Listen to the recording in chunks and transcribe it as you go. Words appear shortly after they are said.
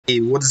Hey,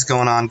 what is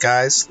going on,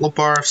 guys? Little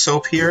bar of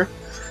soap here,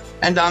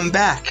 and I'm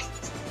back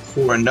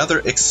for another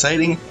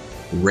exciting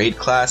Raid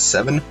Class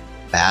 7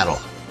 battle.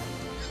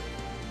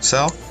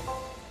 So,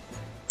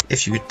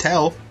 if you could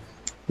tell,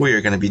 we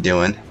are going to be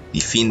doing the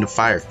Fiend of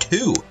Fire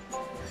 2.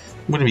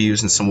 I'm going to be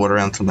using some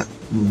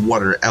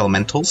water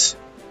elementals,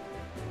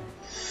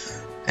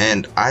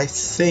 and I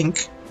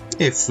think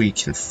if we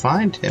can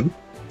find him,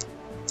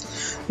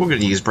 we're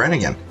going to use Bren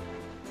again,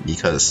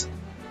 because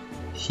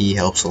he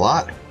helps a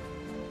lot.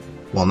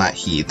 Well, not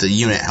he, the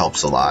unit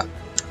helps a lot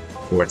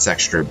for its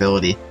extra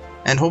ability.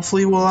 And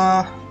hopefully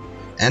we'll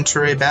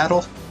enter a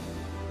battle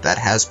that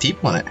has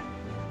people in it,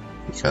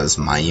 because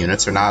my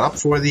units are not up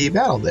for the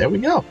battle. There we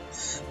go.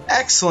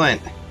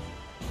 Excellent.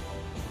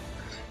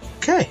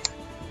 Okay.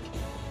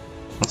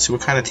 Let's see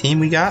what kind of team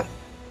we got.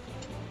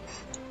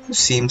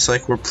 Seems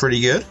like we're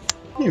pretty good.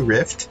 Hey,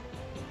 Rift.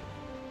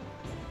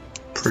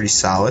 Pretty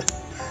solid.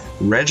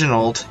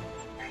 Reginald.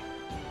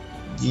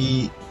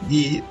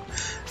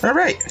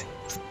 Alright.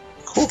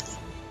 Cool.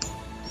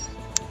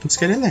 Let's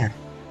get in there.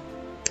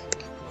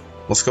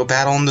 Let's go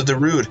battle into the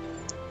Rude.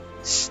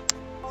 Just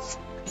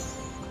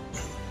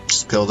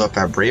build up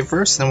our Brave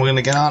Verse, then we're going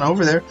to get on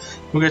over there.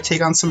 We're going to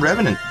take on some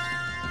Revenant.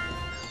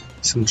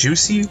 Some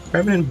juicy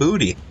Revenant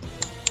booty.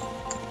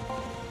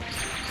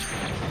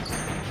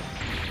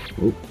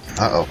 Oop.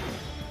 Uh-oh.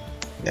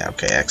 Yeah,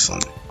 okay,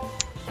 excellent.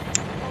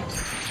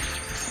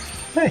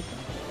 Hey.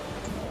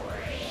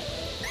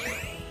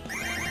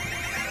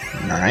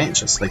 Alright,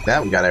 just like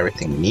that, we got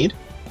everything we need.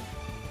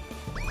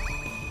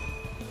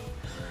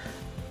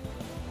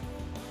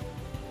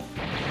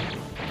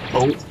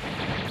 Oh,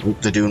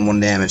 they're doing 1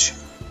 damage.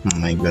 Oh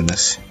my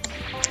goodness.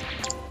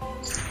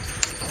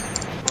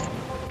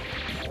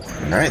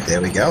 Alright,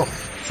 there we go. I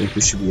think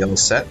we should be able to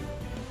set.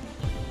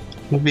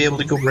 We'll be able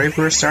to go Brave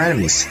Burst our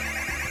enemies.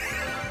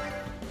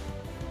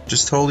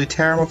 Just totally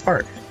tear them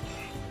apart.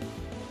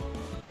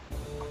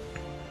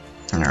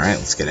 Alright,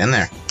 let's get in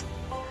there.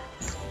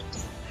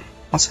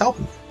 Let's help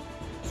him.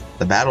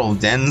 The Battle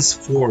of Den's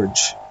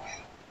Forge.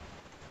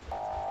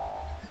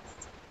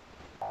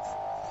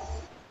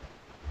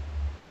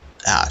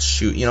 Ah,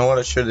 shoot. You know what?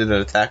 I should have did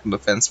an attack and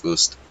defense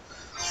boost.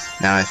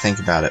 Now I think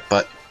about it,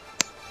 but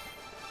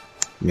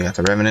we got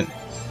the Revenant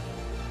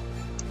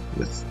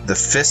with the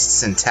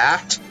fists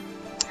intact.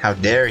 How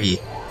dare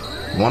he?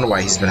 I wonder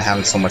why he's been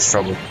having so much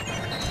trouble.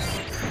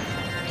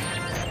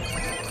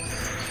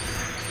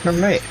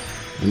 Alright.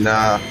 And,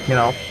 you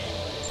know,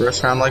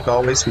 first round, like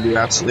always, we do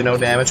absolutely no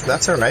damage, but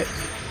that's alright.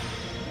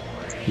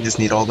 We just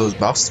need all those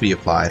buffs to be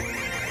applied.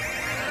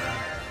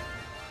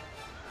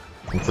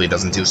 Hopefully it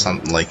doesn't do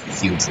something like a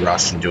huge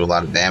rush and do a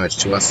lot of damage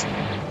to us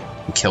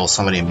and kill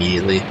somebody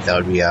immediately. That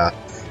would be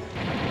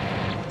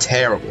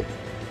terrible.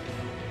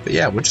 But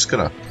yeah, we're just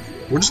gonna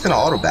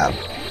auto battle.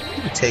 We're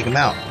gonna take him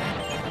out.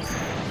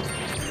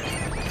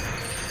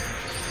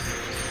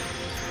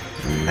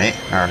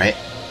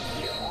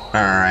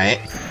 Alright.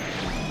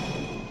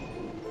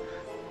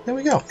 There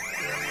we go.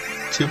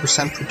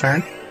 2% per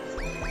turn.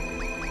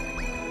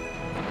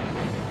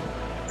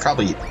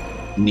 Probably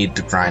need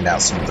to grind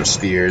out some of their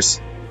spheres.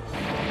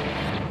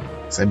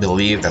 I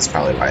believe that's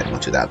probably why I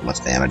don't do that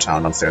much damage. I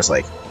don't know if there's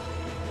like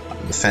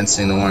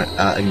defensing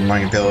the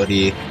ignoring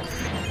ability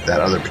that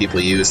other people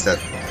use that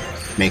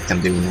make them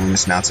do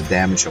enormous amounts of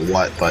damage or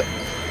what, but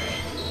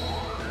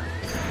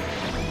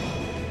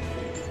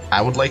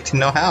I would like to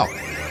know how.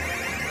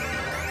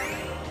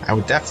 I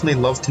would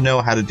definitely love to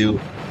know how to do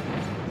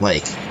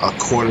like a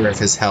quarter of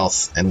his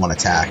health in 1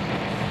 attack.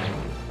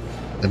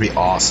 That'd be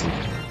awesome.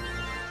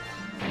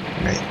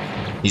 Right.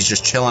 He's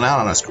just chilling out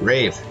on us.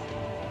 Grave.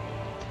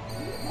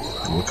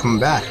 We're coming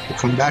back. We're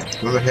coming back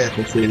to another hit.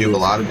 Hopefully we do a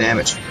lot of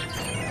damage.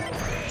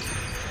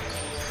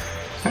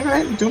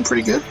 Alright, we're doing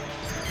pretty good.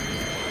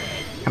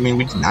 I mean,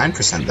 we did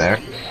 9% there.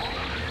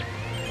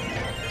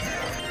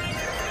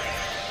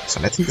 So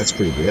I think that's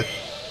pretty good.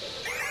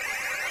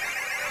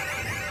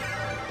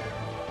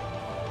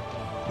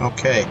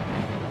 Okay.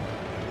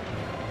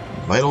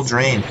 Vital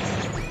Drain.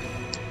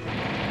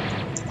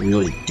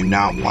 Really do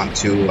not want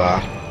to,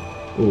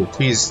 oh,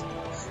 please.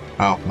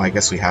 Oh, well, I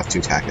guess we have to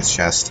attack his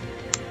chest.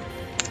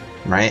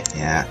 Right?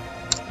 Yeah.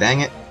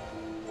 Dang it.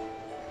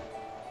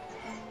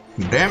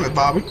 Damn it,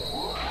 Bobby.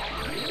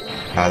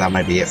 Oh, that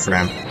might be it for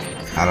him.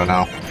 I don't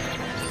know.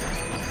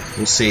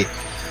 We'll see.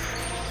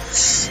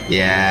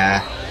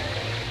 Yeah.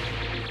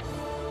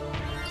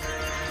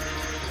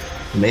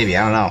 Maybe,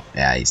 I don't know.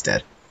 Yeah, he's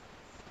dead.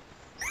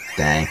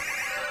 Dang.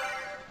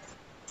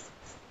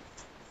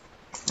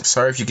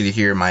 Sorry if you could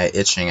hear my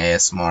itching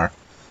ASMR.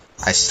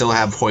 I still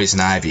have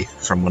Poison Ivy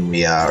from when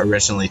we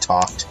originally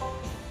talked.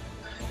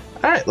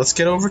 Alright, let's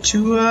get over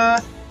to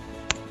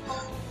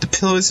the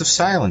Pillars of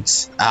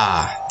Silence.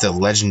 Ah, the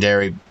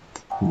legendary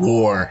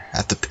war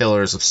at the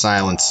Pillars of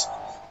Silence,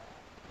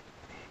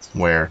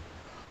 where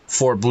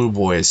 4 blue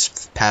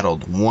boys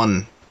paddled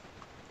 1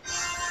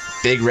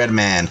 big red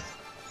man,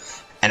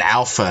 an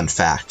alpha in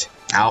fact,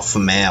 alpha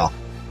male.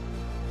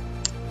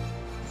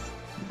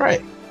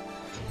 Right,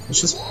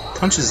 let's just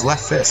punch his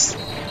left fist.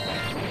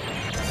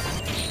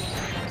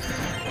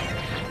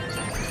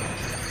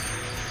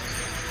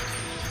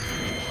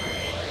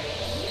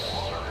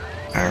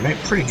 Alright,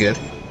 pretty good.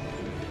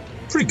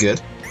 Pretty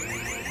good.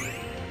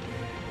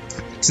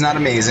 It's not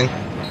amazing,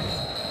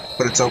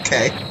 but it's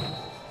okay.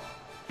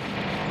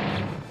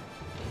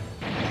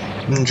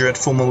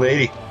 Dreadful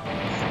Milady.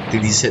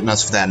 Dude, he's hitting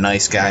us with that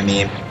nice guy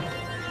meme.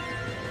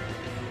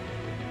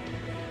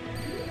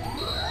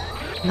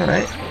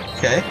 Alright,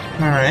 okay,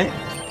 alright.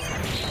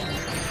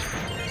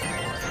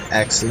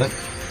 Excellent.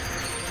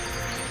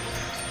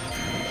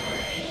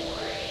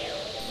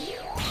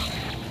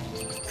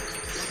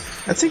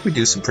 I think we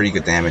do some pretty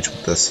good damage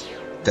with this.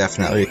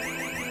 Definitely.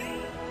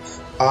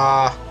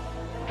 I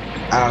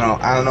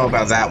don't know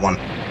about that one.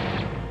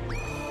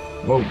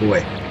 Oh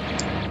boy.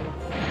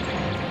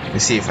 Let me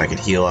see if I could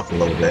heal up a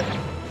little bit.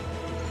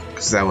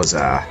 Because that was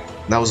a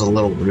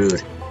little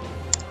rude.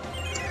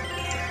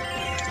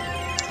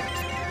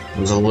 It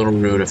was a little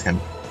rude of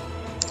him.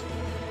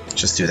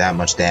 Just do that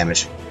much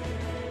damage.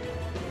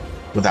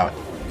 Without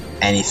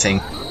anything.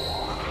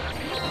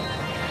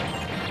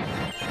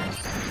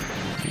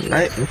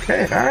 Right,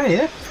 okay, alright,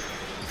 yeah.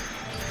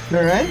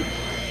 Alright,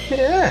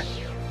 yeah.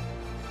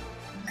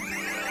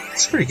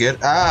 It's pretty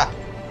good. I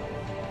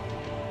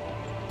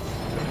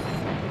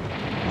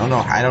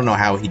don't know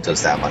how he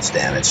does that much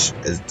damage.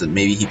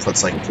 Maybe he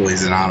puts like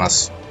poison on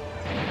us.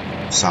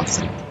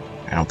 Something.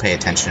 I don't pay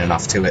attention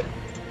enough to it.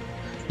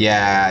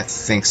 Yeah, I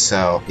think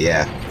so,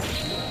 yeah.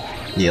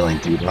 Healing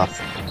debuff.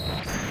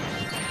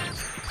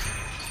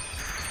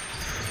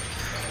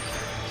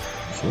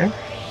 Okay.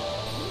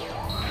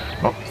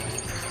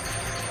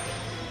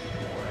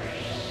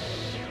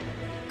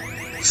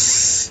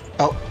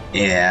 Oh,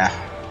 yeah,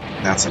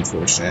 that's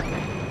unfortunate.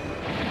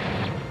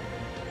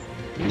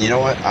 You know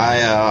what?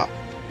 I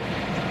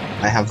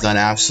have done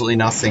absolutely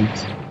nothing.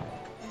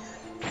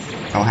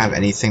 I don't have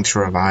anything to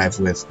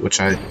revive with, which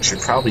I should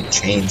probably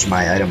change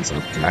my items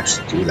up to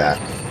actually do that,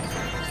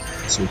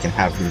 so we can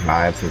have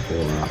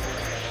revivable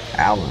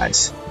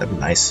allies. That'd be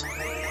nice.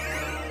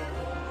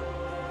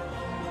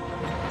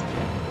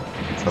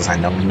 Because I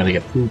know I'm gonna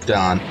get pooped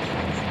on.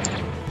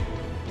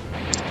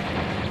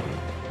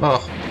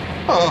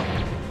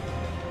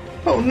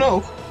 Oh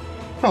no!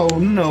 Oh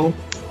no!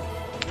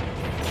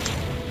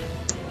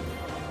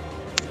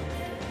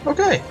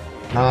 Okay.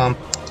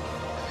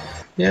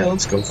 Yeah,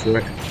 let's go for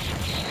it.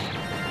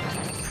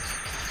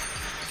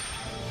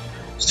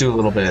 Let's do a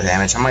little bit of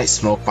damage. I might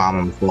smoke bomb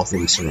them if both of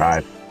them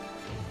survive.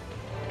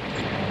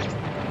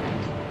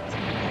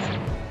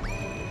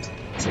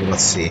 So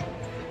let's see.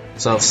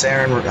 So if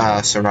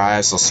Saren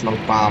survives, I'll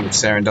smoke bomb. If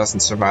Saren doesn't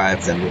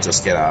survive, then we'll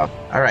just get a.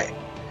 Alright.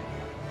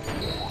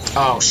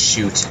 Oh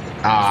shoot.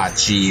 Ah,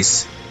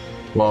 jeez.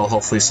 Well,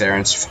 hopefully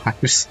Saren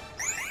survives.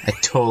 I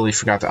totally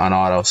forgot to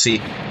unauto.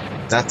 See,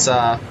 that's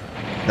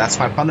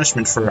my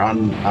punishment for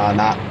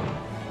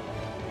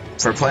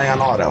for playing on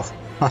auto.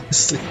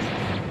 Honestly.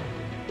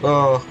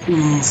 Oh,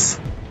 oof.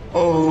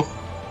 Oh,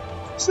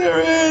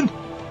 Saren.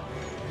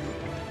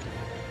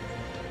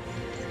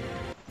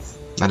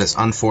 That is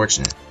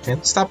unfortunate. Okay,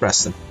 let's stop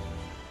resting.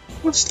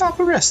 Let's stop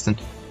resting.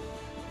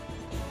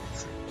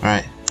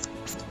 Alright.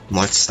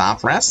 Let's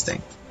stop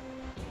resting.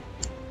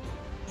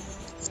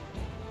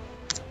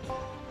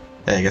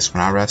 Hey, I guess we're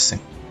not resting.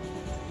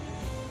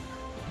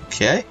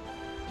 Okay.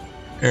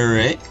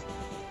 Alright.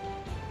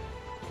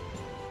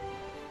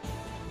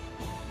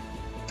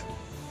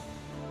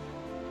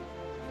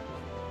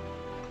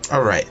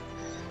 Alright.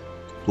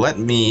 Let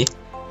me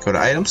go to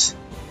items.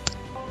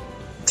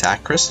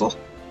 Attack crystal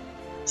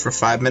for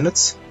 5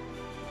 minutes.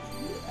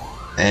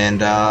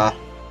 And a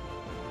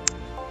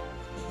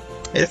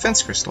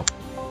defense crystal.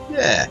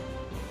 Yeah.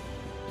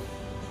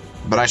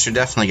 But I should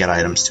definitely get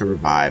items to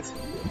revive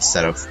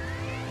instead of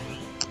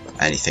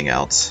anything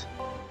else.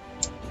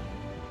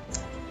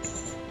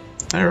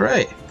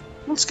 Alright,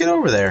 let's get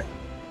over there.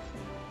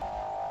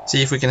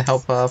 See if we can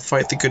help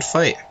fight the good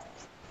fight.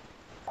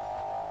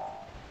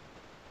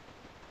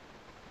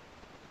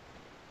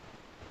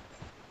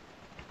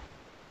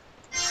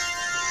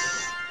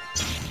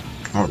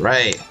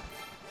 Alright.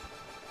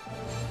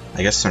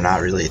 I guess they're not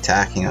really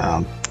attacking,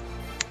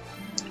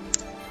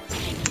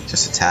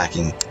 just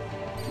attacking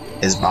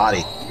his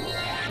body.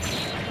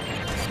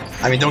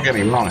 I mean, don't get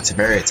me wrong, it's a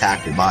very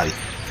attackable body.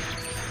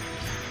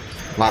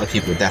 A lot of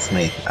people would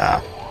definitely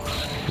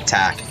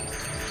attack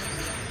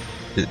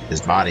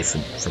his body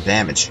for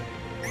damage.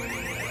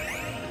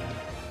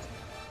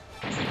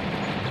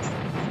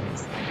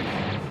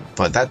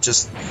 But that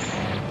just...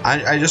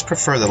 I just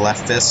prefer the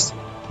left fist,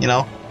 you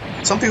know?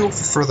 Some people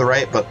prefer the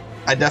right, but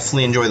I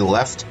definitely enjoy the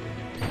left.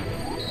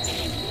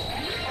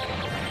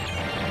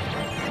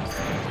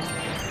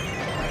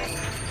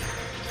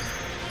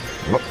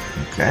 Oh,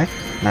 okay,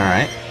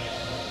 alright.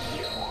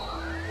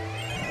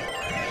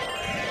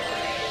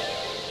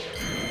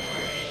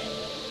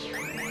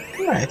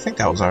 I think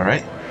that was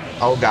alright.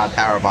 Oh god,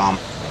 power bomb.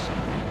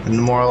 And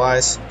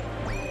demoralize.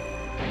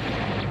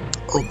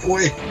 Oh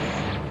boy.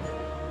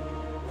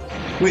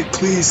 Wait,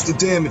 please, the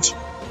damage.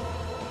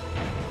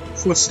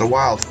 What's the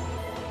wild?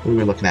 What are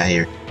we looking at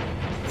here?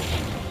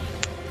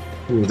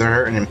 Ooh, they're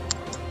hurting him.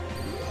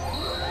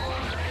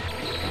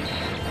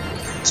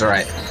 It's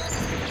alright.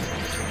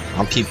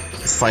 I'll keep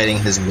fighting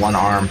his one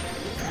arm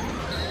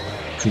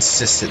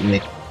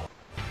consistently.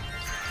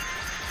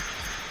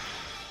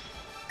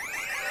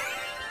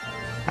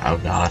 Oh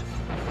god.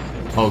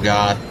 Oh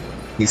god.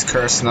 He's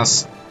cursing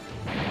us.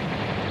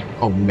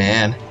 Oh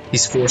man.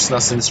 He's forcing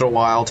us into the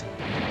wild.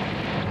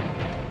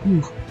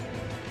 Whew.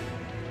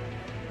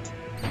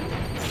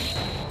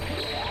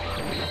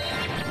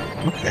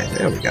 Okay,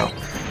 there we go.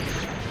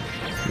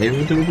 Maybe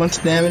we'll do a bunch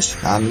of damage?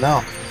 I don't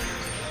know.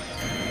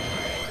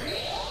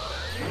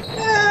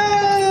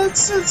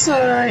 It's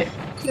alright.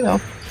 You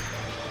know.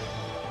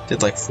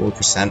 Did like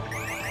 4%.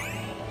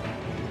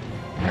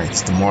 Alright,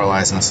 it's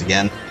demoralizing us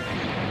again.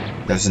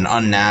 There's an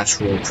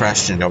unnatural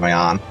oppression going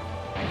on.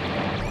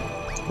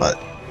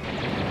 But,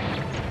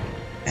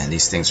 man,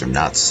 these things are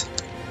nuts.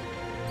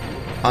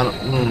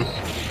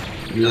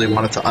 Really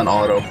wanted to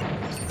unauto.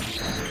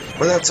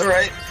 But that's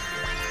alright.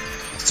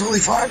 It's totally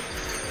fine.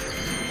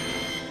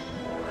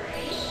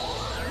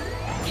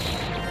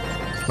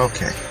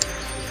 Okay.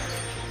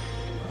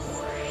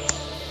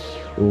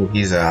 Ooh,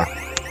 he's hurt.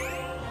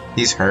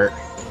 He's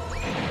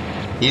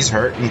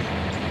hurting.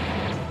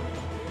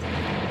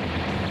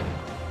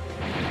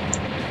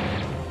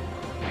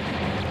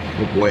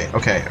 Oh boy.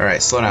 Okay,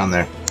 alright, slow down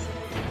there.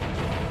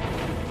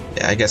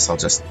 Yeah, I guess I'll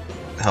just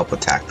help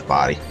attack the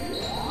body.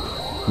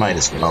 Might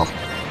as well.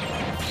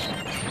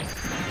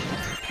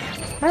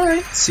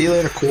 Alright, see you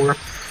later, core.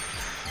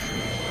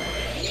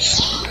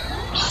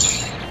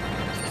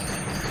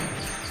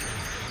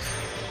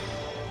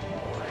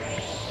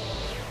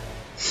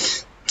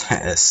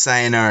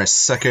 Sayonara,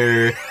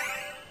 sucker.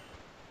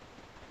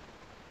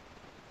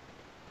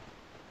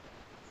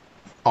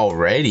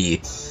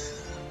 Alrighty.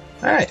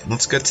 Alright,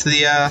 let's go to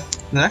the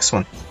next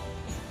one.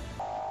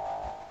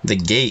 The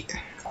gate.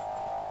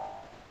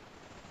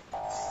 I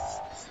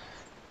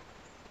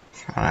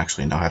don't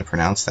actually know how to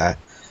pronounce that.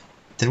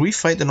 Did we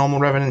fight the normal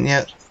Revenant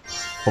yet?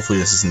 Hopefully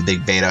this isn't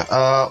big beta.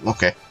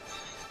 Okay.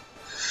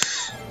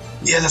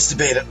 Yeah, that's the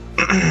beta.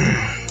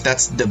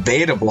 That's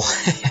debatable.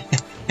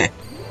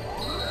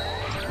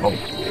 Oh,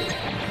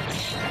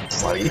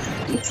 funny.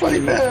 Funny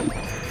man.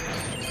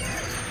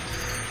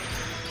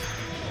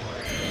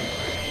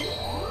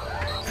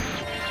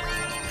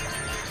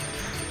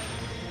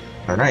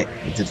 Alright,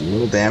 we did a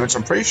little damage.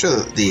 I'm pretty sure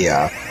that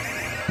the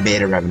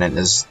beta Revenant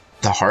is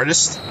the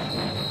hardest.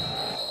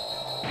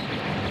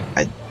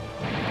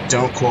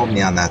 Don't quote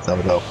me on that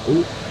though.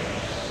 Ooh.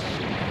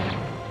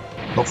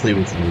 Hopefully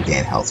we can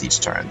regain health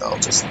each turn though,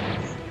 just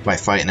by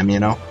fighting him,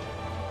 you know?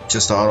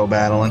 Just auto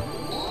battling.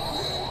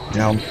 You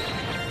know,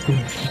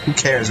 who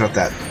cares about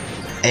that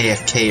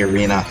AFK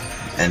arena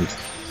and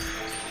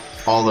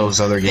all those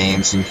other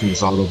games? You can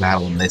just auto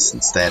battle in this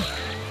instead.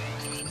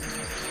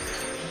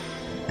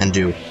 And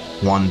do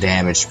 1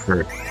 damage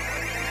per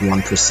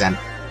 1%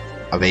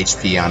 of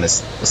HP on a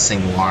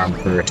single arm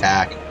per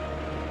attack.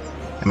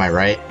 Am I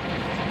right?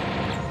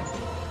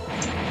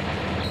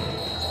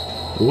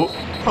 Ooh.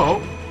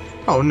 Oh.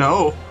 Oh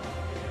no.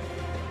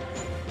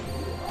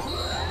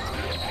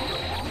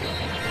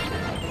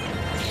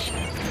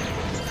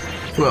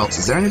 Who else?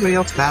 Is there anybody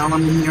else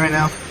battling with me right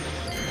now?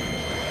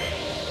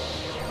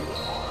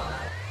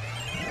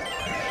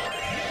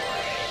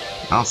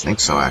 I don't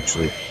think so,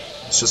 actually.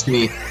 It's just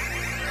me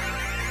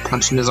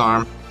punching his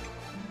arm.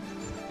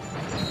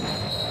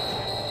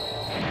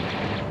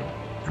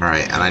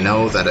 Alright, and I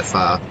know that if,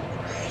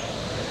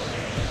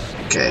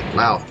 okay,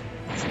 wow.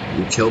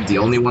 You killed the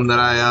only one that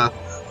I,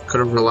 could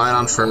have relied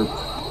on for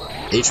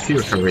HP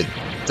recovery.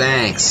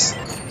 Thanks.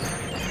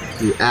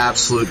 You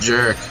absolute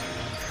jerk.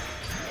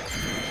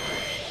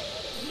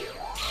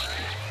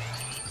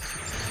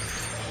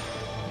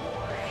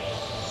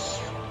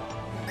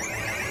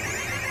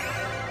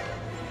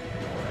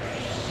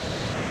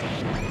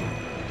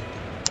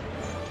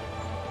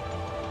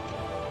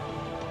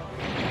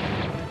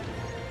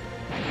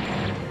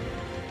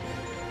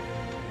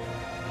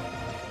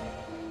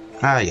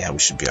 Ah, yeah, we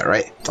should be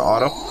alright. To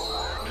auto.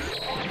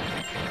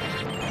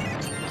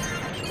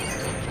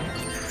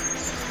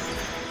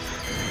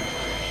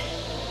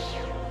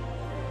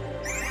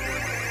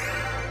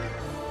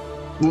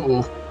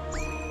 Uh-oh.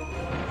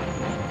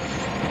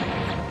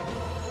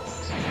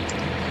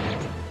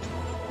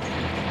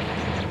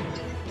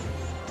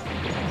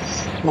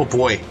 Oh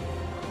boy.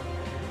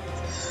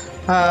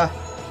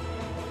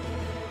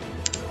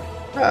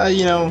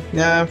 You know,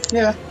 yeah,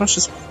 let's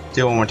just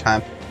do it one more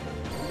time.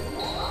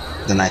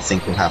 Then I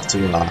think we'll have to,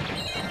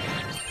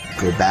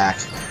 go back.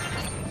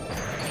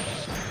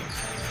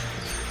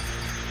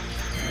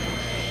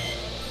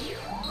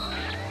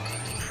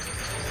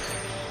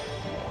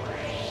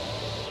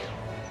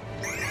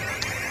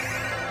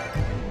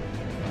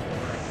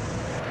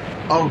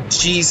 Oh,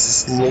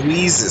 Jesus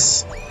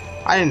Louises.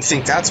 I didn't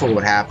think that's what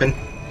would happen.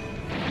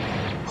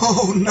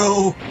 Oh,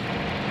 no.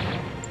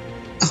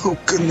 Oh,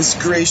 goodness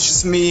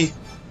gracious me.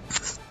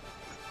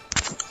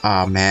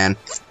 Aw, man.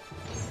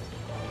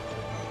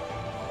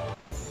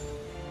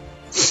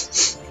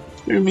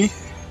 Hear me?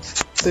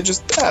 They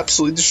just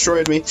absolutely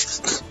destroyed me.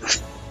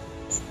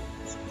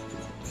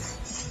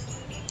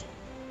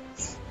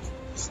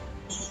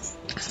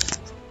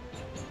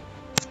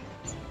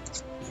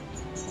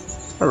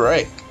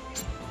 Alright.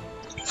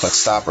 Let's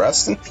stop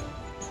resting.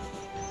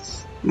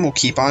 And we'll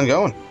keep on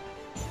going.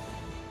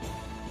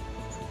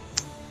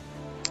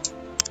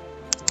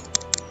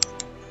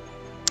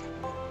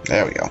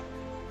 There we go.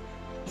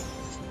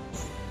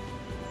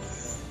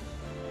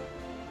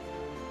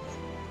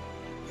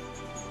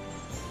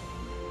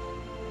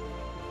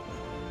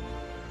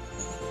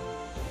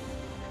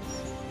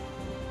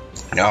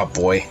 Oh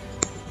boy.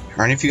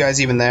 Are any of you guys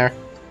even there?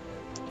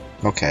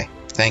 Okay.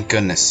 Thank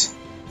goodness.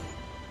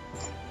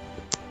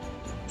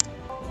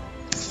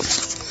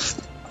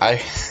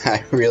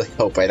 I really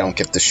hope I don't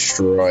get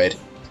destroyed.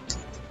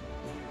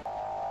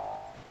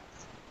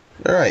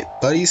 Alright,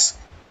 buddies.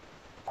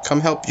 Come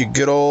help your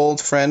good old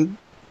friend,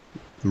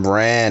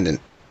 Brandon.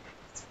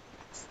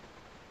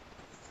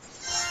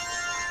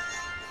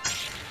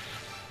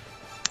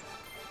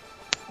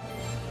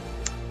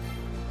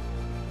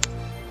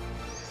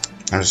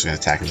 I'm just gonna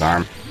attack his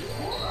arm.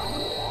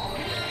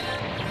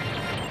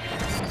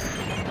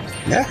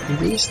 Yeah, we're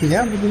doing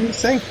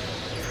this thing.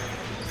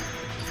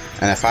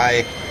 And if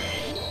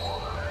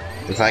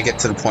I get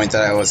to the point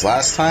that I was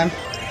last time,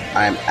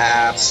 I'm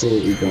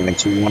absolutely going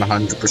to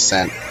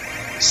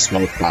 100%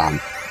 smoke bomb,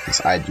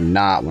 because I do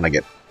not want to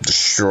get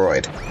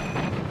destroyed.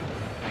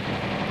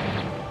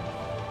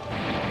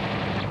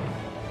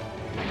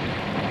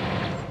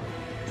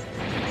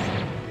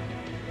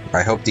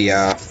 I hope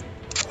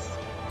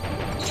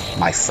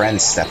my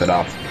friends step it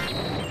up.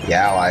 The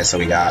allies that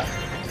we got.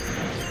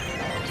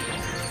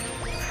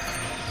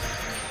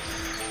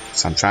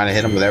 So I'm trying to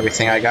hit them with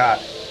everything I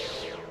got.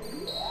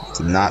 It's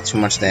not too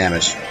much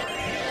damage.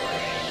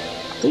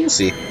 But we'll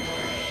see.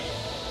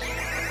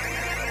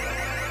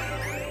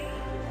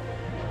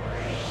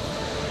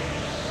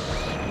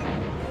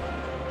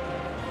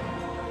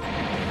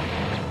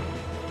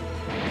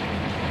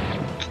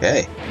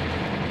 Okay.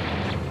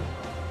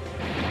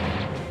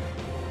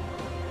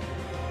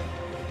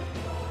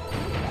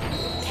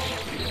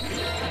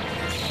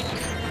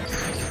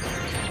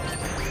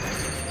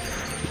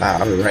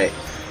 Alright.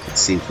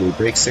 Let's see, can we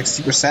break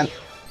 60%?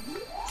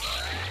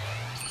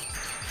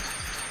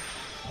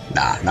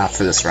 Nah, not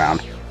for this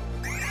round.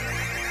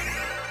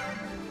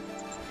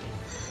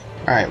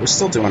 Alright, we're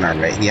still doing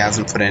alright. He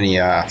hasn't put any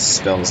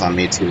spells on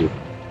me to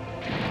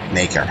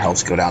make our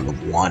health go down to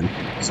 1,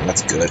 so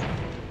that's good.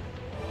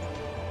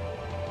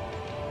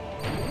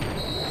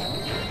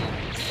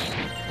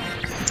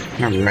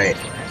 Alright.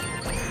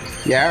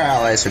 Yeah, our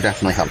allies are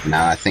definitely helping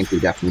out. I think we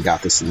definitely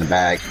got this in the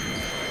bag.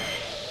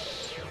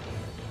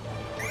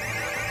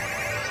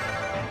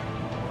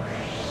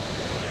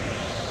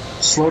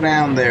 Slow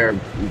down there,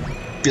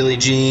 Billie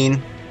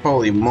Jean.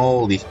 Holy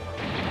moly.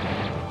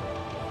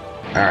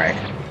 Alright.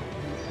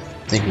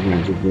 I think we're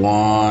gonna do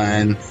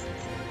one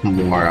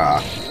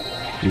more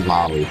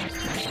volley.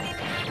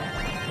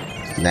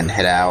 And then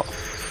head out.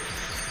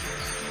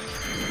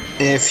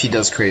 If he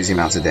does crazy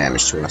amounts of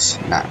damage to us.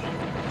 Nah.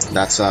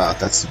 That's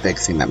the big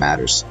thing that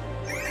matters.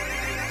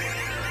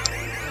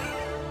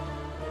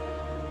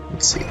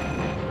 Let's see.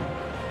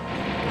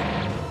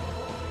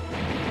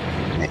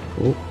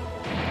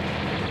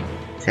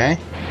 Okay.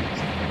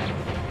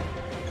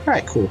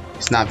 Alright, cool.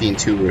 He's not being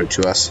too rude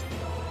to us.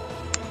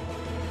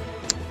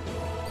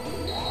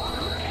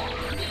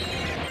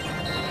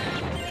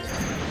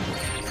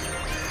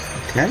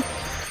 Okay.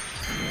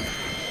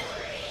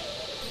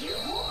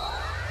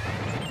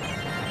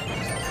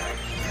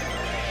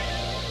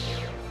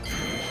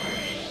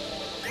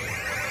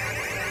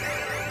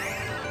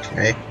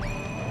 Okay.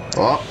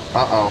 Oh,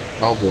 uh-oh.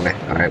 Oh boy.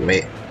 Alright,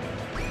 wait.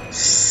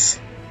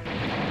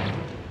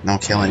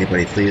 Don't kill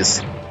anybody,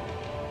 please.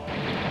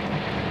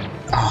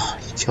 Oh,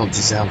 he killed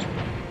Giselle.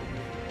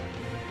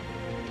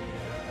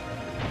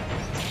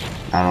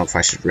 I don't know if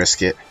I should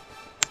risk it.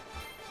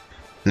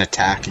 An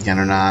attack again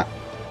or not.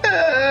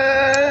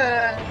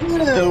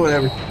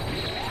 Whatever.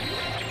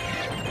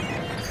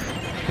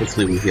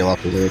 Hopefully we heal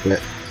up a little bit.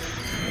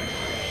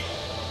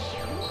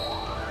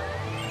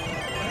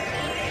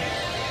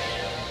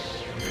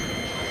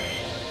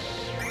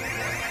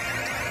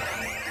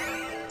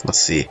 Let's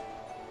see.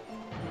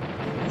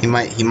 He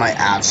might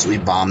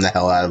absolutely bomb the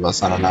hell out of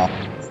us. I don't know.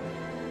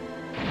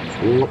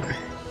 Ooh.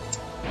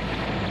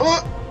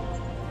 Oh.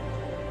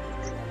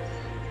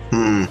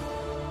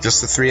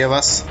 Just the 3 of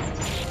us?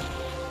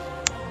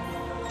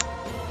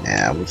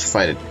 Yeah, we'll just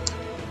fight it.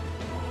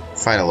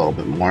 Fight a little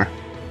bit more.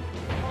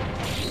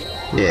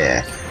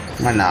 Yeah,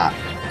 why not?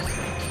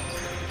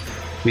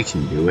 We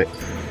can do it.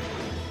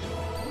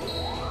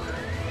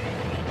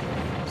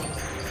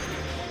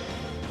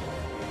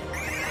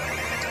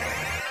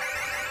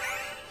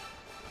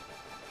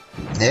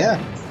 Yeah.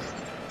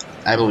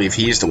 I believe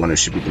he's the one who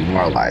should be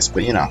demoralized,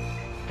 but you know.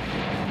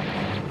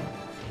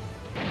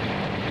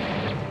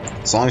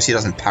 As long as he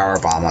doesn't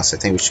powerbomb us, I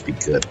think we should be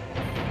good.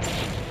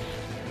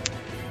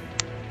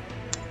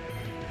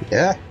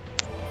 Yeah.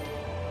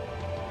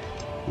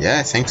 Yeah,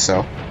 I think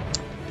so.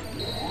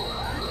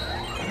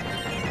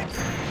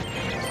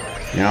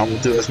 You know,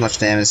 we'll do as much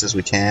damage as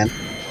we can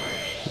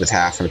with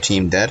half our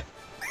team dead.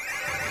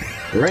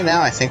 But right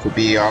now, I think we'll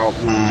be all...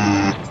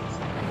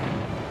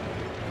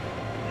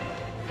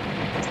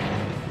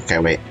 Okay,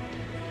 wait.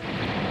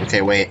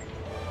 Okay, wait.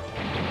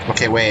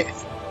 Okay, wait.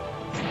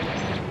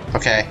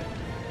 Okay.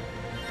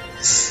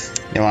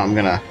 You know what? I'm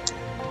gonna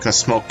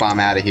smoke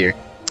bomb out of here.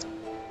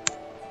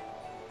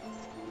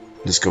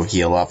 Just go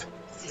heal up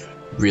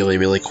really,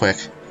 really quick.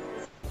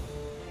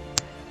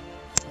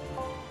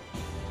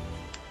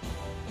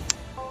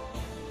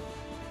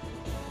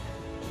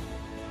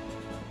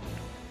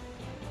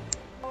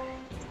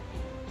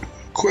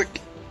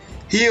 Quick!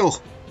 Heal!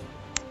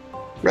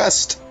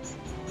 Rest!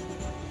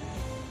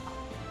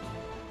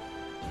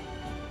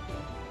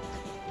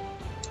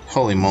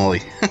 Holy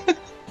moly.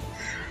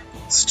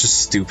 Such a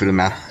stupid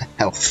amount of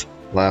health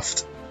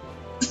left.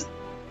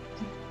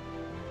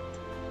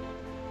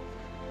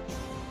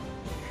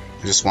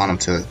 I just want him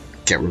to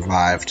get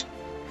revived.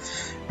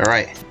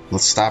 Alright,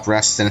 let's stop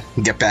resting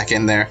and get back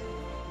in there.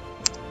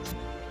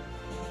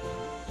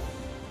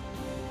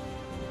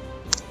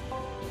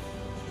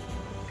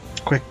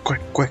 Quick,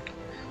 quick, quick.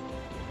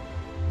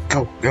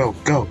 Go, go,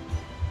 go.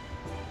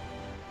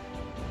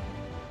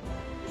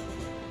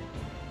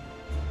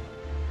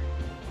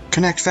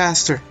 Connect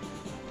faster.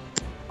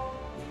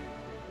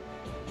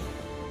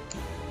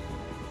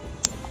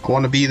 I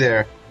want to be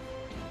there.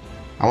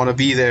 I want to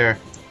be there.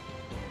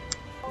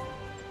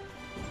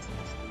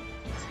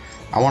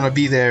 I want to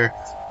be there.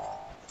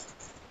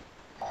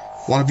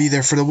 I want to be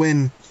there for the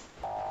win.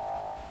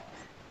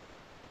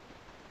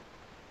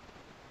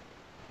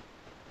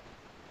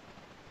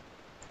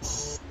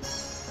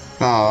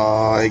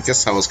 Oh, I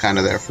guess I was kind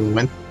of there for the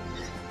win.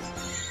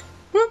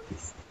 Whoop.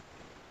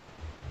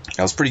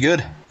 That was pretty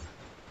good.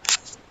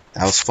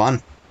 That was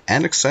fun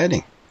and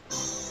exciting.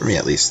 For me,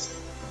 at least.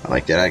 I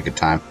liked it. I had a good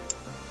time.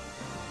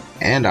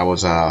 And I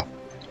was a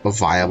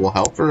viable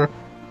helper.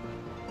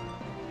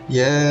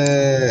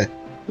 Yeah.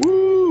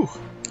 Woo!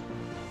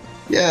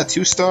 Yeah,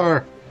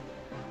 2-star.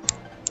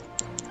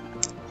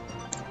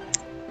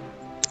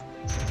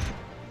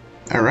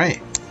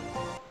 Alright.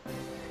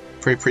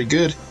 Pretty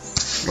good.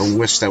 I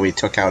wish that we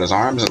took out his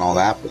arms and all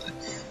that, but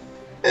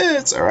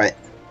it's alright.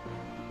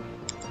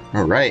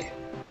 Alright.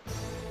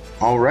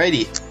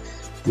 Alrighty.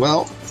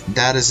 Well,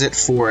 that is it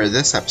for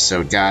this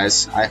episode,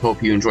 guys. I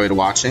hope you enjoyed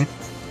watching.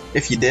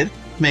 If you did,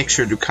 make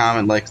sure to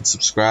comment, like, and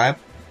subscribe.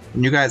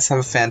 And you guys have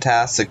a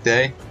fantastic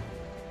day.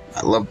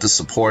 I love the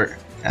support.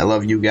 I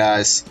love you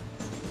guys.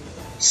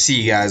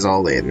 See you guys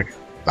all later.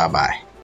 Bye-bye.